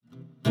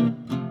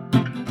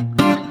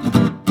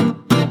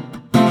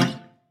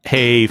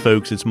Hey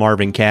folks, it's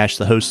Marvin Cash,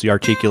 the host of The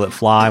Articulate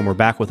Fly, and we're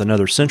back with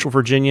another Central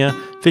Virginia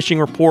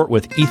fishing report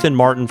with Ethan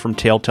Martin from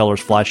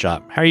TaleTellers Fly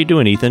Shop. How are you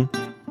doing, Ethan?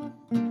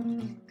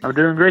 I'm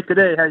doing great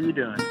today. How are you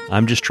doing?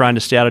 I'm just trying to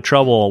stay out of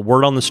trouble.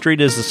 Word on the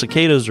street is the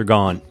cicadas are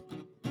gone.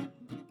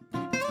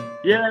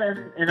 Yeah,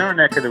 in our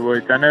neck of the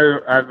woods, I know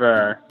I've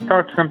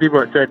talked to some people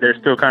that said they're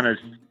still kind of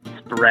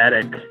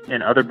sporadic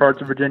in other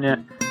parts of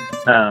Virginia,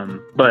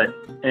 but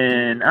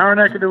in our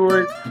neck of the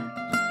woods,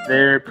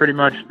 they're pretty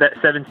much, that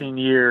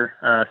 17-year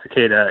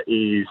cicada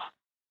is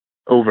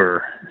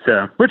over,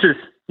 so, which is,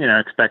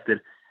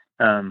 expected.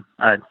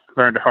 I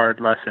learned a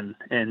hard lesson,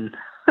 and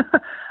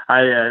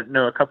I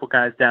know a couple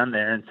guys down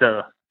there, and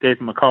so gave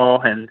them a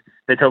call, and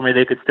they told me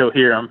they could still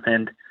hear them,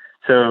 and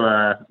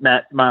so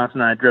Matt, Miles,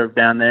 and I drove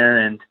down there,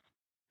 and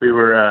we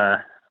were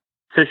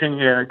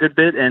fishing a good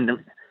bit, and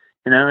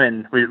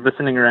and we were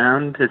listening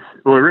around.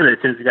 Really, as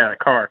soon as we got out of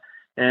the car,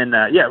 and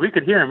we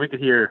could hear them. We could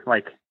hear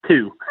like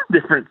 2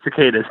 different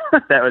cicadas.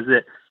 That was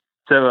it.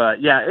 So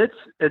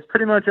it's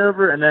pretty much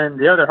over. And then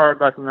the other hard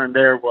lesson learned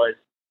there was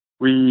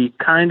we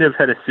kind of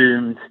had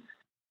assumed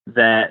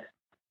that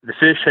the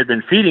fish had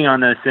been feeding on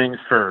those things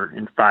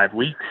in 5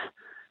 weeks.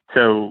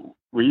 So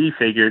we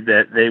figured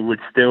that they would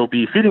still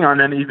be feeding on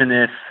them even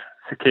if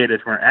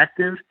cicadas weren't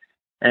active.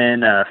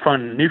 And a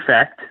fun new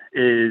fact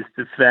is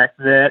the fact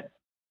that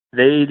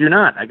they do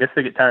not. I guess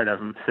they get tired of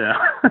them. So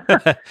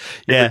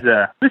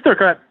yeah, we still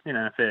caught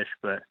fish,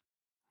 but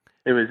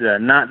it was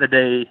not the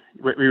day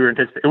we were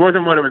anticipating. It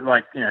wasn't what it was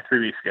like 3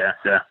 weeks ago.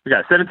 So we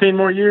got 17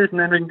 more years, and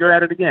then we can go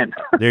at it again.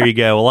 There you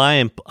go.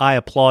 Well, I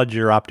applaud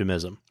your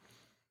optimism.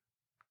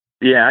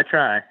 Yeah, I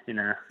try,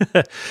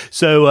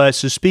 So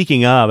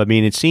speaking of, I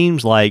mean, it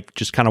seems like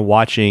just kind of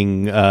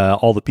watching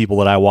all the people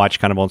that I watch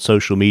kind of on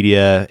social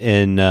media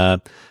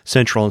in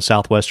Central and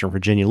Southwestern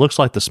Virginia, looks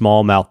like the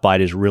smallmouth bite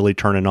is really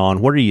turning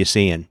on. What are you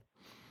seeing?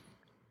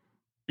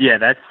 Yeah,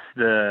 that's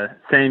the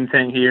same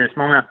thing here.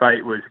 Smallmouth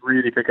bite was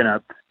really picking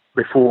up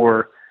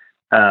before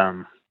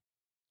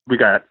we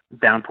got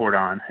downpoured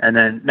on. And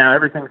then now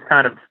everything's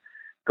kind of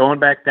going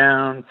back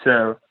down,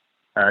 so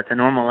to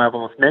normal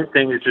levels. Main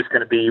thing is just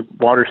going to be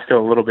water's still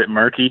a little bit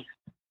murky,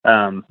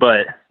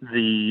 but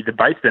the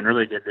bite's been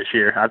really good this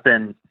year. I've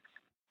been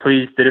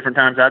pleased the different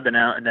times I've been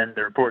out, and then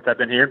the reports I've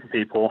been hearing from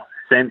people,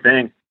 same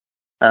thing.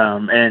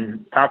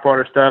 And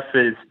topwater stuff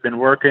has been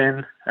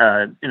working,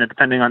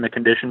 depending on the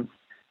conditions.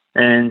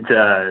 And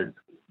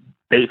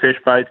bait fish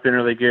bite's been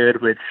really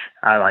good, which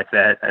I like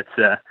that.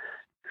 That's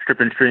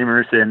stripping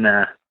streamers and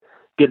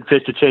getting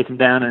fish to chase them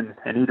down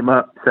and eat them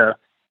up. So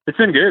it's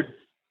been good.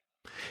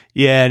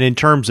 Yeah, and in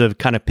terms of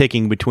kind of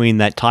picking between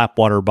that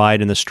topwater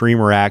bite and the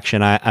streamer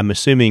action, I'm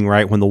assuming,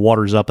 right, when the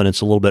water's up and it's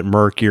a little bit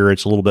murkier,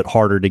 it's a little bit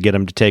harder to get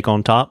them to take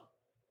on top?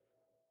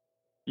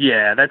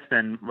 Yeah, that's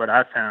been what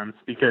I've found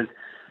because,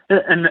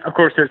 and of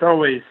course, there's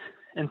always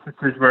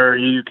instances where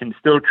you can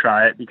still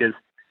try it because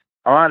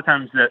a lot of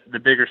times the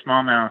bigger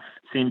smallmouth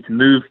seem to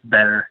move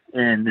better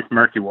in this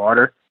murky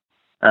water.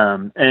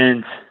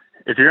 And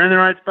if you're in the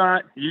right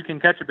spot, you can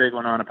catch a big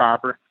one on a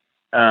popper.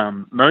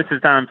 Most of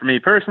the time for me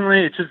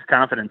personally, it's just a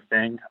confidence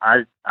thing.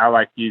 I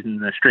like using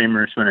the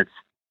streamers when it's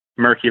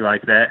murky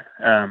like that.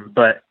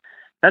 But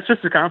that's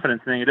just a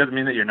confidence thing. It doesn't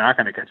mean that you're not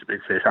going to catch a big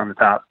fish on the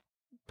top.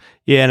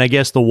 Yeah, and I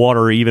guess the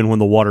water, even when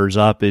the water's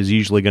up, is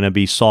usually going to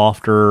be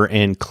softer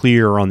and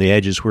clear on the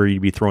edges where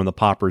you'd be throwing the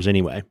poppers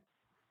anyway.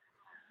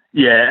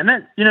 Yeah, and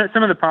then,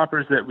 some of the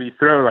poppers that we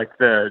throw, like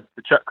the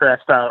Chuck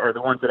Craft style or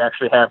the ones that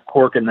actually have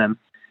cork in them,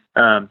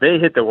 they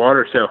hit the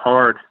water so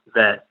hard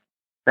that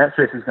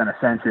fish is going to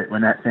sense it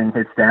when that thing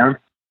hits down.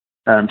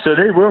 So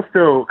they will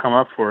still come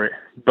up for it,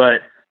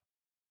 but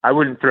I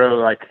wouldn't throw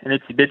like an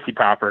itsy bitsy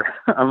popper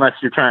unless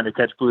you're trying to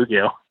catch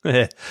bluegill.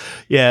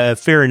 Yeah,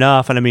 fair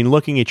enough. And I mean,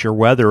 looking at your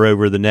weather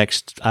over the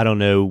next,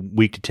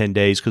 week to 10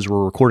 days, because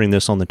we're recording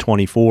this on the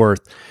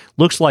 24th,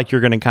 looks like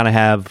you're going to kind of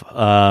have,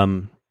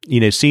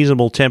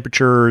 seasonable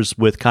temperatures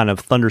with kind of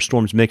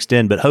thunderstorms mixed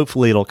in, but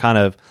hopefully it'll kind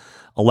of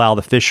allow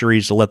the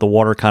fisheries to let the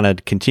water kind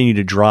of continue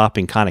to drop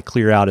and kind of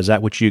clear out. Is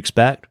that what you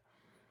expect?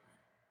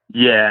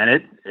 Yeah,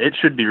 and it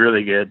should be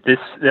really good.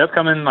 The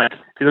upcoming, if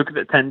you look at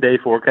the 10-day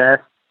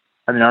forecast,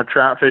 I mean, our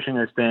trout fishing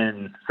has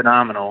been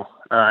phenomenal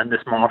in the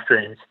small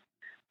streams,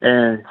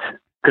 and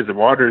because the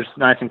water's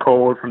nice and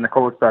cold from the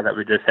cold spot that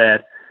we just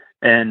had,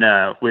 and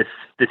with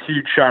this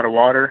huge shot of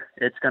water,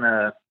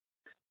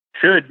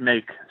 should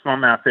make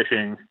smallmouth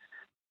fishing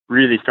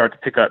really start to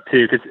pick up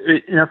too. Because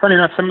funny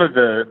enough, some of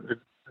the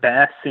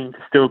bass seem to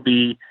still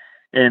be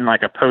in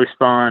like a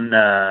post-spawn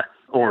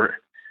or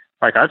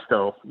like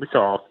we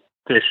saw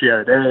fish the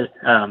other day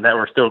that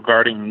were still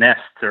guarding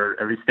nests, or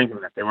at least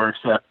thinking that they were,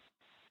 so,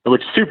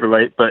 which is super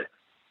late. But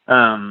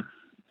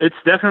it's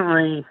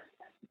definitely,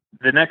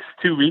 the next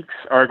 2 weeks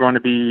are going to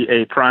be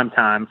a prime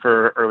time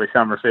for early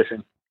summer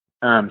fishing.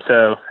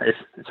 So if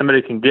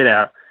somebody can get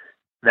out,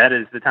 that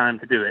is the time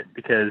to do it,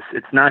 because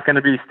it's not going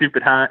to be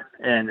stupid hot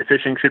and the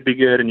fishing should be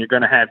good and you're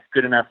going to have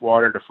good enough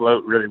water to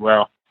float really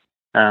well.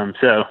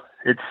 So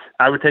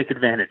I would take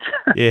advantage.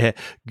 Yeah,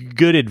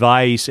 good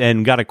advice.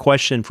 And got a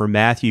question from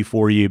Matthew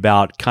for you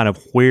about kind of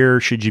where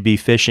should you be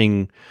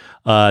fishing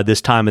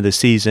this time of the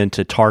season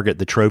to target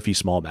the trophy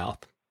smallmouth?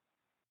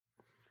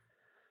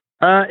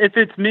 If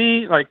it's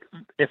me, like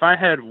if I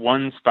had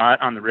one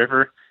spot on the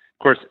river,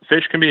 of course,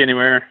 fish can be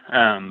anywhere.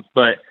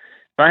 But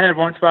if I had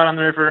one spot on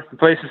the river, the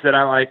places that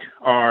I like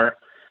are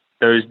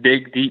those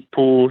big, deep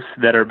pools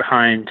that are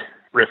behind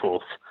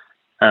riffles.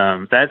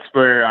 That's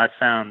where I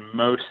found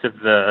most of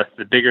the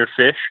bigger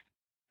fish.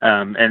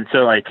 And so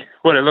like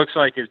what it looks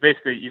like is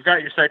basically you've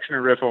got your section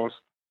of riffles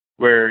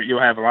where you'll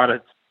have a lot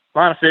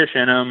of fish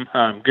in them,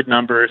 good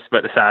numbers,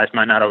 but the size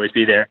might not always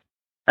be there.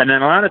 And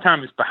then a lot of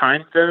times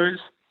behind those,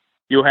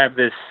 you'll have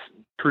this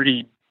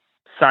pretty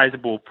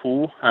sizable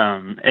pool.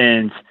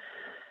 And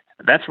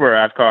that's where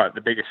I've caught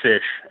the biggest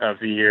fish of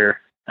the year.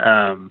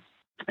 And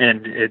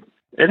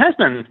it has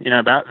been,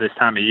 about this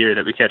time of year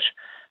that we catch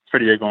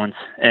pretty big ones.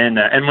 And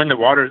when the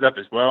water's up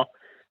as well,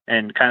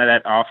 and kind of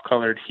that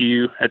off-colored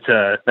hue, that's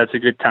a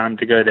good time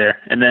to go there.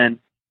 And then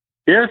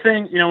the other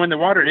thing, when the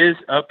water is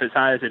up as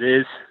high as it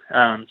is,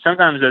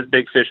 sometimes those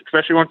big fish,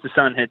 especially once the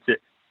sun hits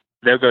it,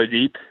 they'll go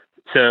deep.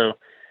 So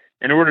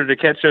in order to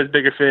catch those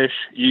bigger fish,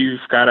 you've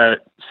got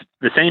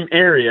the same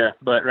area,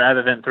 but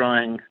rather than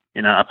throwing,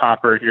 a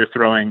popper, you're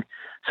throwing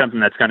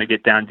something that's going to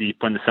get down deep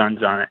when the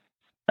sun's on it.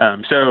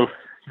 So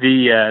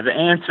the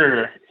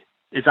answer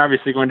is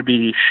obviously going to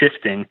be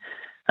shifting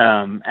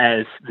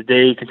as the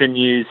day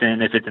continues,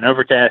 and if it's an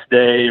overcast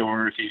day,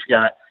 or if you've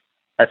got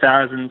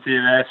 1,000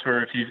 CFS,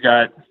 or if you've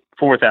got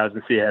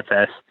 4,000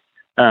 CFS.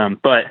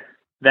 But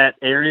that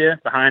area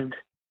behind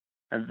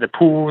the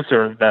pools,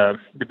 or the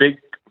big,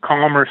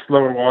 calmer,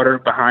 slower water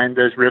behind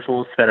those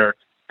riffles that are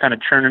kind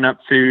of churning up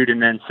food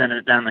and then sending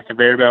it down the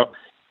conveyor belt,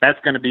 that's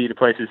going to be the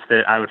places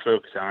that I would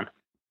focus on.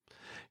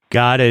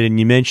 Got it. And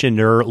you mentioned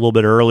a little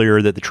bit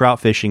earlier that the trout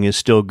fishing is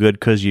still good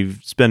because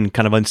it's been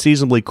kind of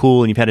unseasonably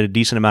cool and you've had a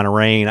decent amount of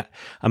rain.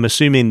 I'm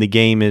assuming the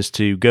game is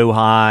to go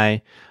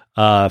high,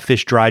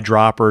 fish dry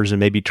droppers and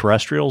maybe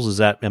terrestrials.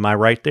 Am I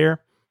right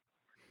there?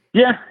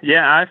 Yeah.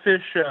 I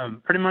fish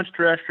pretty much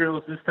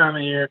terrestrials this time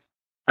of year.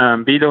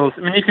 Beetles,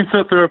 I mean, you can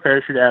still throw a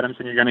parachute at them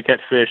and you're going to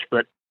catch fish,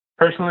 but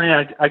personally,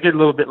 I get a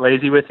little bit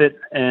lazy with it,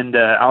 and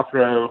I'll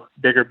throw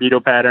bigger beetle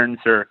patterns,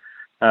 or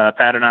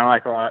pattern I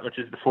like a lot, which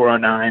is the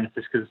 409,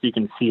 just because you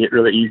can see it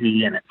really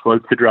easy and it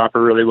floats the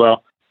dropper really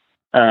well.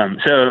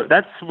 So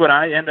that's what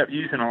I end up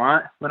using a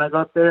lot when I go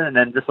up there. And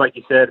then just like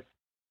you said,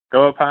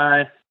 go up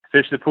high,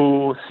 fish the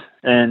pools,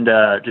 and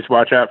just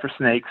watch out for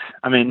snakes.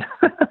 I mean,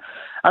 I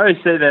always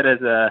say that as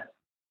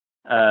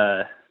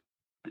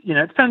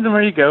it depends on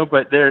where you go,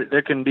 but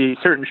there can be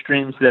certain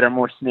streams that are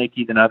more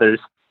snaky than others.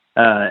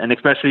 And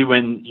especially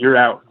when you're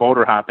out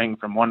boulder hopping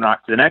from one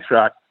rock to the next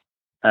rock,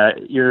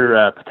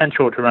 your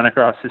potential to run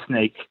across a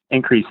snake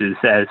increases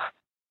as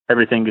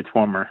everything gets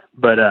warmer.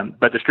 But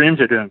the streams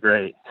are doing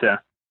great, so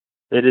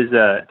it's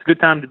a good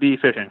time to be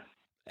fishing.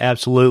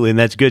 Absolutely, and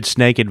that's good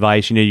snake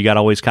advice. You got to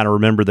always kind of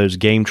remember those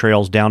game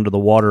trails down to the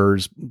water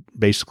is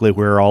basically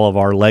where all of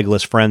our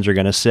legless friends are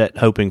going to sit,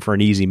 hoping for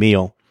an easy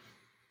meal.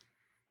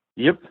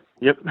 Yep.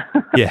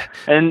 Yeah.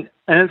 And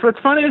what's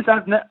funny is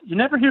you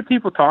never hear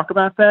people talk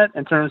about that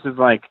in terms of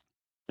like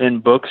in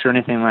books or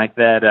anything like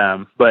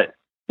that. But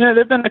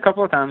there've been a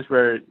couple of times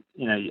where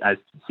I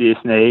see a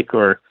snake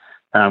or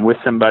with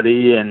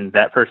somebody, and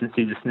that person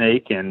sees a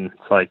snake, and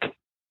it's like,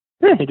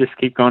 you just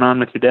keep going on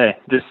with your day.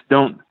 Just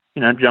don't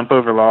jump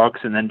over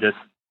logs, and then just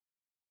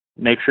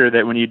make sure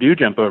that when you do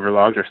jump over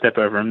logs or step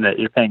over them, that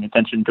you're paying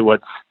attention to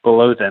what's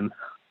below them.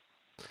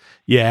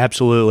 Yeah,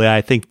 absolutely.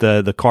 I think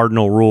the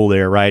cardinal rule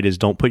there, right, is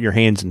don't put your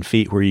hands and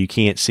feet where you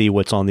can't see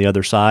what's on the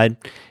other side,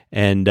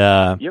 and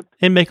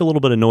make a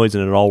little bit of noise,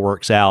 and it all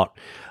works out.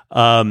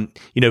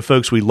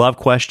 Folks, we love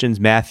questions.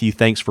 Matthew,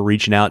 thanks for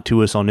reaching out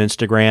to us on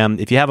Instagram.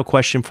 If you have a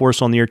question for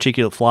us on the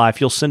Articulate Fly, if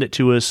you'll send it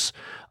to us,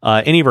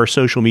 any of our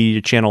social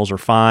media channels are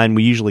fine.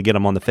 We usually get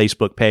them on the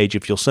Facebook page.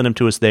 If you'll send them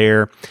to us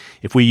there,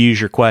 if we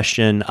use your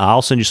question,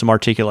 I'll send you some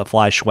Articulate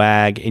Fly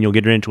swag, and you'll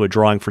get it into a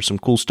drawing for some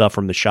cool stuff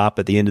from the shop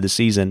at the end of the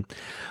season.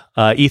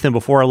 Ethan,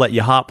 before I let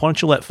you hop, why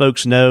don't you let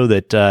folks know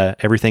that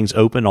everything's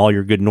open, all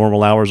your good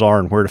normal hours are,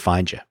 and where to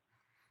find you?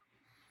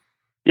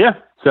 Yeah,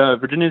 so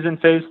Virginia's in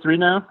phase 3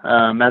 now,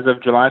 as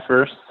of July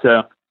 1st.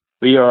 So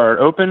we are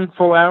open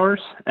full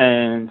hours,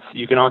 and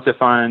you can also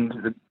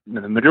find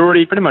the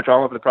majority, pretty much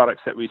all of the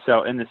products that we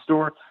sell in the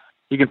store,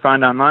 you can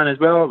find online as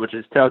well, which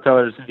is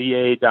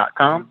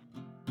TaleTellersVA.com.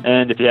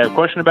 And if you have a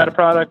question about a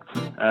product,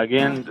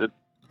 again,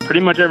 pretty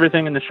much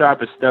everything in the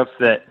shop is stuff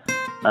that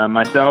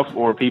myself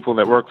or people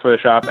that work for the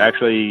shop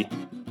actually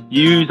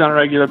use on a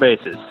regular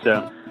basis.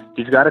 So if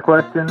you've got a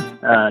question,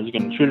 you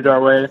can shoot it our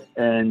way,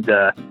 and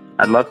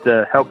I'd love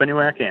to help any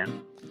way I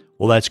can.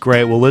 Well, that's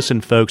great. Well, listen,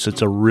 folks,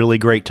 it's a really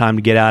great time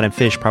to get out and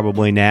fish,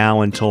 probably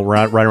now until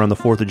right around the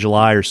 4th of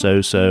July or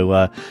so.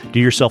 So do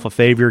yourself a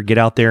favor, get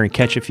out there and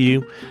catch a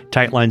few.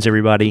 Tight lines,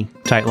 everybody.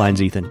 Tight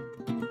lines, Ethan.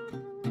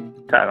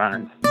 Tight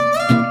lines.